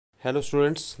Hello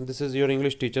students, this is your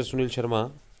English teacher Sunil Sharma.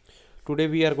 Today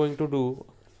we are going to do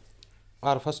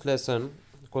our first lesson,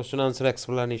 question answer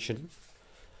explanation,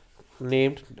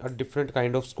 named a different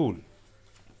kind of school.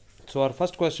 So our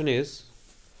first question is,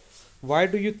 why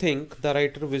do you think the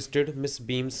writer visited Miss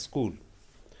Beam's school?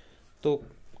 तो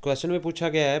question में पूछा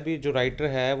गया है भी जो writer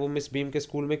है वो miss beam के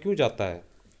स्कूल में क्यों जाता है,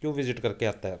 क्यों विजिट करके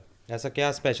आता है, ऐसा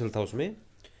क्या स्पेशल था उसमें।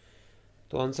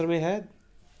 तो आंसर में है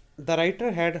the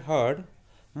writer had heard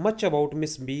much about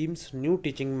miss beams new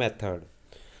teaching method.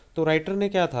 तो राइटर ने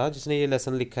क्या था, जिसने ये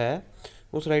लेसन लिखा है,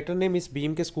 उस राइटर ने मिस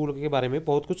बीम के स्कूल के बारे में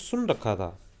बहुत कुछ सुन रखा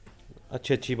था,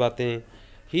 अच्छी अच्छी बातें।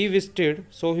 He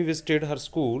visited her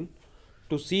school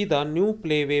to see the new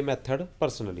play way method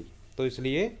personally. तो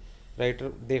इसलिए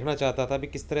राइटर देखना चाहता था भी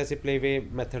किस तरह से प्ले वे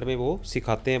मेथड में वो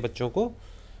सिखाते हैं बच्चों को,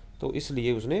 तो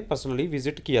इसलिए उसने पर्सनली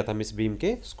विजिट किया था मिस बीम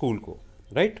के स्कूल को,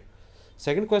 right.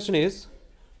 Second question is,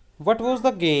 what was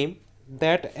the game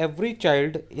that every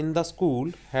child in the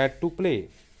school had to play.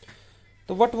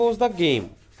 तो व्हाट वाज द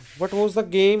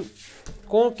गेम,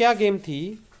 कौन क्या गेम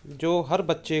थी जो हर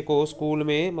बच्चे को स्कूल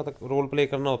में मतलब रोल प्ले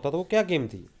करना होता था, वो क्या गेम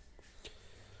थी।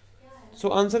 So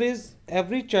answer is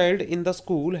every child in the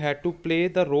school had to play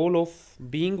the role of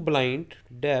being blind,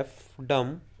 def,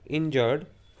 डम, इंजर्ड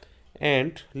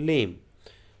एंड लेम।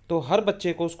 तो हर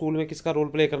बच्चे को स्कूल में किसका रोल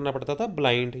प्ले करना पड़ता था,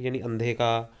 ब्लाइंड यानी अंधे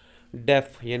का,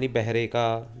 डेफ यानी बहरे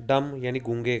का, डम यानी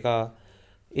गूंगे का,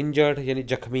 इंजर्ड यानी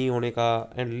जख्मी होने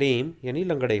का, एंड लेम यानी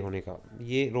लंगड़े होने का।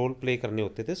 ये रोल प्ले करने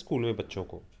होते थे स्कूल में बच्चों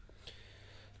को।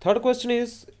 Third question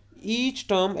is, each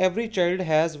term every child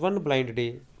has one blind day.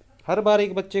 हर बार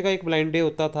एक बच्चे का एक ब्लाइंड डे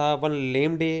होता था, वन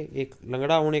लेम डे, एक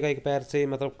लंगड़ा होने का, एक पैर से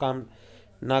मतलब काम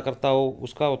ना करता हो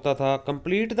उसका होता था।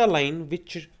 Complete the line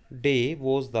which day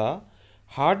was the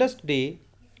hardest day.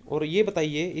 और ये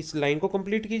बताइए, इस लाइन को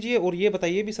कंप्लीट कीजिए और ये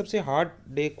बताइए भी सबसे हार्ड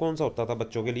डे कौन सा होता था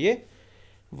बच्चों के लिए।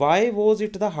 Why was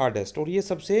it the hardest, और ये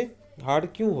सबसे हार्ड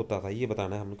क्यों होता था, ये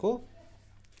बताना है हमको।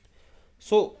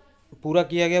 सो पूरा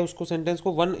किया गया उसको सेंटेंस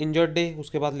को, वन इंजर्ड डे,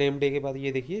 उसके बाद लेम डे के बाद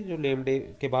ये देखिए जो लेम डे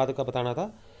के बाद का बताना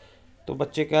था। तो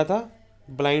बच्चे क्या था,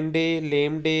 ब्लाइंड डे,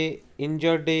 लेम डे,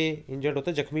 इंजर्ड डे, इंजर्ड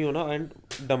होता है जख्मी होना, एंड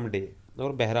डम डे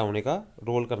और बहरा होने का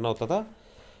रोल करना होता था।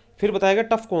 फिर बताएगा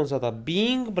टफ कौन सा था,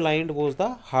 being blind was the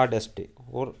hardest day,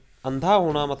 और अंधा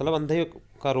होना मतलब अंधे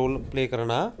का रोल प्ले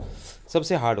करना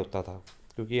सबसे हार्ड होता था,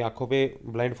 क्योंकि आंखों पे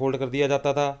ब्लाइंड फोल्ड कर दिया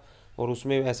जाता था और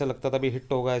उसमें ऐसा लगता था भी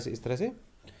हिट होगा इस तरह से।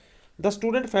 The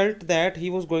student felt that he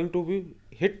was going to be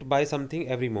hit by something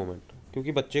every moment,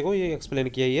 क्योंकि बच्चे को ये एक्सप्लेन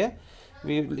किया ही है,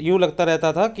 यूँ लगता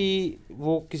रहता था कि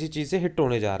वो किसी चीज़ से हिट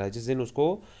होने जा रहा है जिस दिन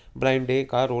उसको ब्लाइंड डे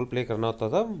का रोल प्ले करना होता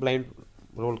था, ब्लाइंड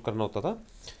रोल करना होता था।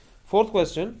 फोर्थ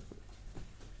क्वेश्चन,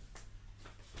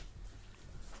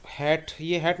 हैट,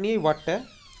 ये हैट नहीं वट है।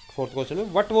 फोर्थ क्वेश्चन में,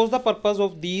 what was the purpose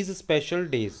of these special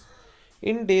days.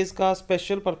 In days का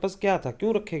स्पेशल पर्पस क्या था,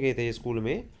 क्यों रखे गए थे ये स्कूल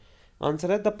में।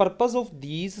 आंसर है the purpose of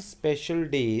these special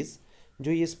days,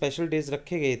 जो ये स्पेशल डेज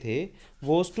रखे गए थे,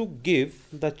 was to give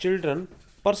the children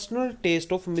personal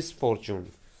test of misfortune.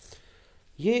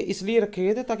 ये इसलिए रखे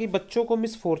गए थे ताकि बच्चों को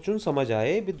मिसफॉर्चून समझ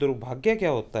आए भी, दुर्भाग्य क्या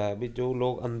होता है भी, जो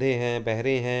लोग अंधे हैं,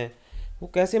 बहरे हैं,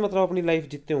 वो कैसे मतलब अपनी लाइफ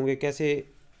जीते होंगे, कैसे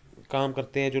काम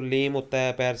करते हैं। जो लेम होता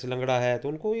है, पैर से लंगड़ा है, तो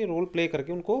उनको ये रोल प्ले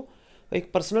करके उनको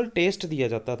एक पर्सनल टेस्ट दिया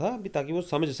जाता था भी, ताकि वो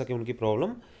समझ सके उनकी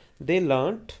problem. They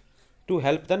learned to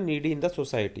help the needy in the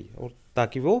society, और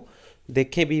ताकि वो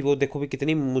देखें भी, वो देखो भी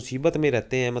कितनी मुसीबत में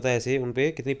रहते हैं, मतलब ऐसे उन पर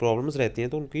कितनी प्रॉब्लम्स रहती हैं,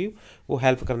 तो उनकी वो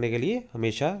हेल्प करने के लिए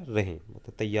हमेशा रहें,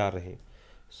 मतलब तैयार रहें।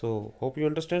 So hope you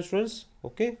understand students,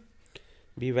 okay,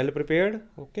 be well prepared,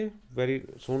 okay, very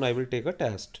soon I will take a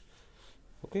test,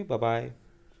 okay, bye bye.